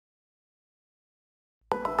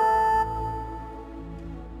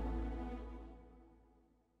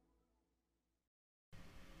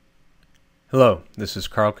Hello, this is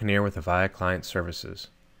Knerr with Avaya Client Services.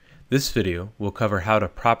 This video will cover how to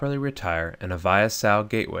properly retire an Avaya SAL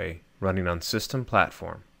Gateway running on System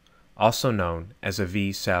Platform, also known as a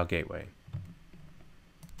VSAL Gateway.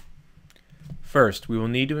 First, we will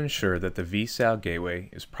need to ensure that the VSAL Gateway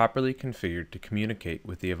is properly configured to communicate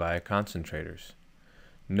with the Avaya concentrators.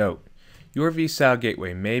 Note, your VSAL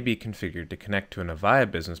Gateway may be configured to connect to an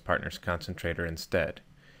Avaya Business Partner's concentrator instead.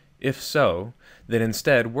 If so, then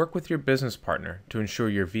instead work with your business partner to ensure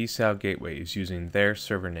your VSAL Gateway is using their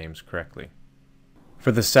server names correctly.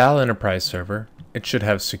 For the SAL Enterprise server, it should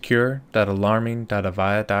have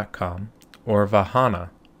secure.alarming.avaya.com or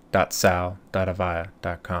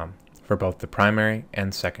vahana.sal.avaya.com for both the primary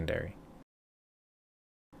and secondary.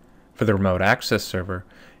 For the remote access server,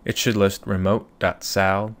 it should list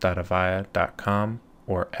remote.sal.avaya.com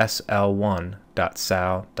or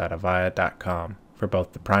sl1.sal.avaya.com for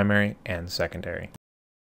both the primary and secondary.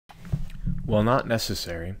 While not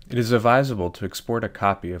necessary, it is advisable to export a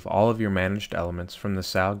copy of all of your managed elements from the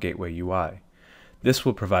SAL Gateway UI. This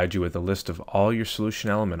will provide you with a list of all your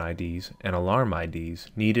solution element IDs and alarm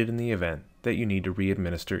IDs needed in the event that you need to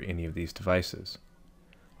re-administer any of these devices.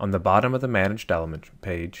 On the bottom of the Managed Element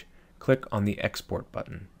page, click on the Export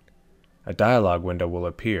button. A dialog window will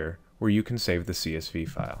appear where you can save the CSV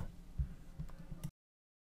file.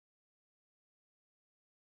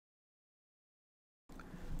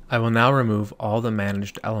 I will now remove all the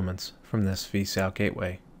managed elements from this VSAL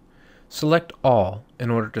Gateway. Select All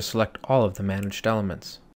in order to select all of the managed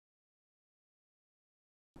elements.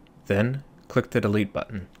 Then, click the Delete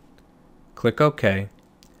button. Click OK.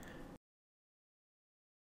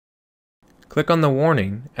 Click on the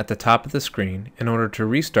warning at the top of the screen in order to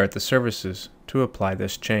restart the services to apply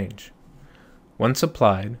this change. Once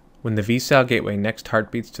applied, when the VSAL Gateway next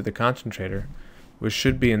heartbeats to the concentrator, which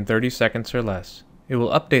should be in 30 seconds or less, it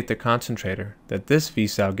will update the concentrator that this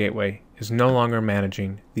VSAL Gateway is no longer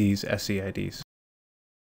managing these SEIDs.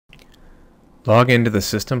 Log into the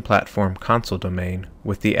System Platform console domain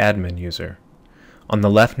with the admin user. On the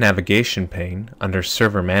left navigation pane, under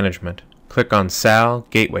Server Management, click on SAL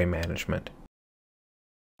Gateway Management.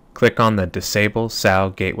 Click on the Disable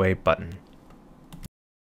SAL Gateway button.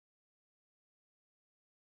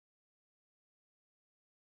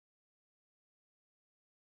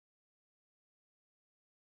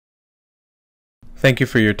 Thank you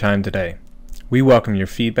for your time today. We welcome your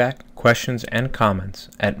feedback, questions, and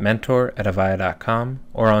comments at mentor@avaya.com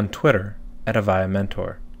or on Twitter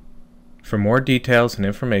 @AvayaMentor. For more details and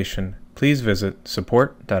information, please visit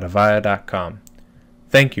support.avaya.com.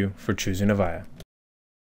 Thank you for choosing Avaya.